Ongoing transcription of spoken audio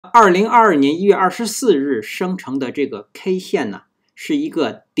2022年1月24日生成的这个 K 线呢，是一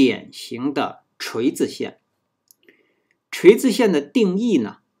个典型的锤子线。锤子线的定义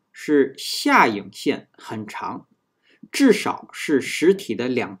呢，是下影线很长，至少是实体的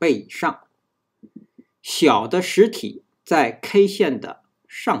2倍以上，小的实体在 K 线的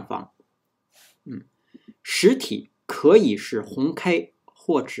上方。实体可以是红 K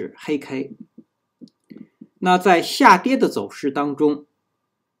或者黑 K。那在下跌的走势当中，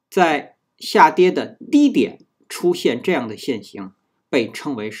在下跌的低点出现这样的线型，被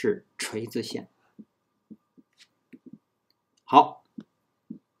称为是锤子线。好，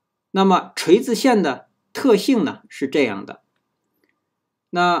那么锤子线的特性呢是这样的，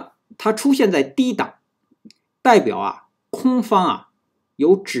那它出现在低档，代表空方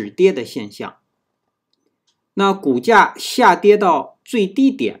有止跌的现象。那股价下跌到最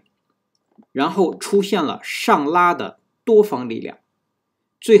低点，然后出现了上拉的多方力量，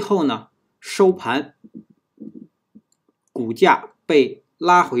最后呢收盘股价被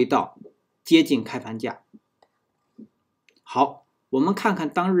拉回到接近开盘价。好，我们看看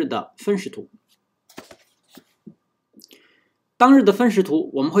当日的分时图。当日的分时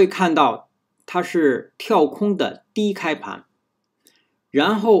图我们会看到它是跳空的低开盘，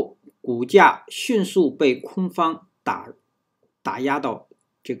然后股价迅速被空方打压到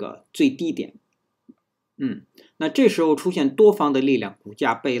这个最低点。那这时候出现多方的力量，股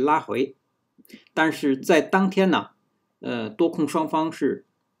价被拉回，但是在当天呢，多空双方是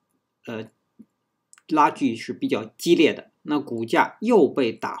拉锯是比较激烈的，那股价又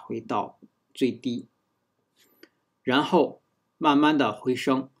被打回到最低，然后慢慢的回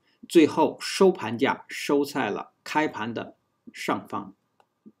升，最后收盘价收在了开盘的上方。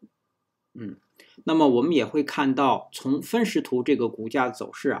那么我们也会看到，从分时图这个股价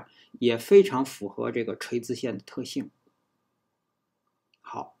走势也非常符合这个锤子线的特性。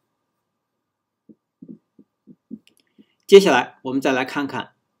好，接下来我们再来看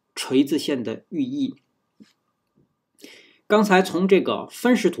看锤子线的寓意。刚才从这个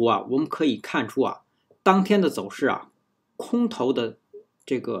分时图我们可以看出当天的走势空头的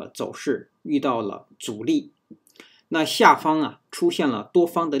这个走势遇到了阻力，那下方出现了多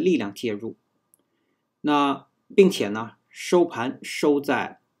方的力量介入，那并且呢收盘收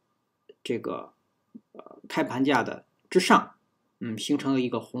在这个开盘价的之上，形成了一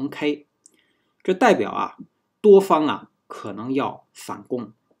个红 K， 这代表多方可能要反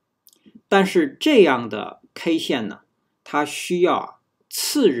攻，但是这样的 K 线呢，它需要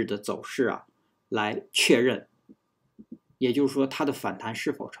次日的走势来确认，也就是说它的反弹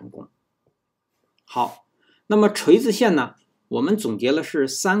是否成功。好，那么锤子线呢，我们总结了是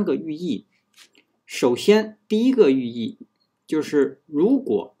3个寓意。首先第一个寓意就是如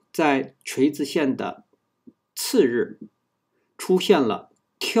果在锤子线的次日出现了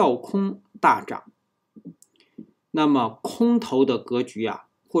跳空大涨，那么空头的格局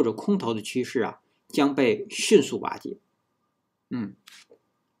或者空头的趋势将被迅速瓦解。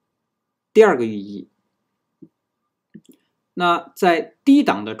第二个寓意，那在低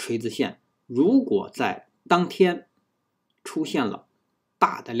档的锤子线如果在当天出现了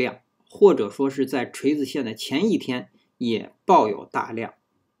大的量，或者说是在锤子线的前一天也抱有大量，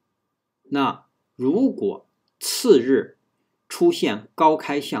那如果次日出现高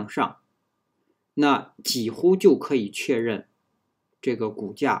开向上，那几乎就可以确认这个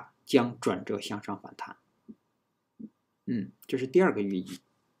股价将转折向上反弹。这是第二个寓意。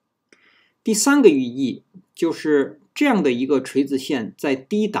第3个寓意就是这样的一个锤子线在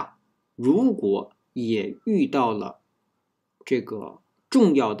低档如果也遇到了这个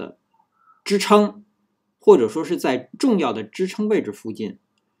重要的支撑，或者说是在重要的支撑位置附近，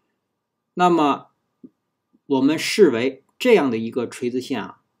那么我们视为这样的一个锤子线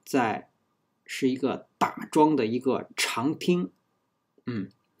是一个打桩的一个长听。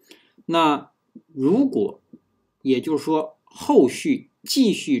那如果也就是说后续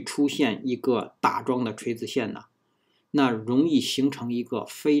继续出现一个打桩的锤子线呢，那容易形成一个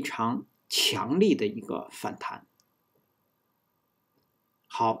非常强力的一个反弹。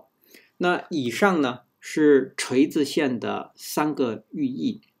好，那以上呢是锤子线的3个寓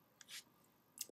意。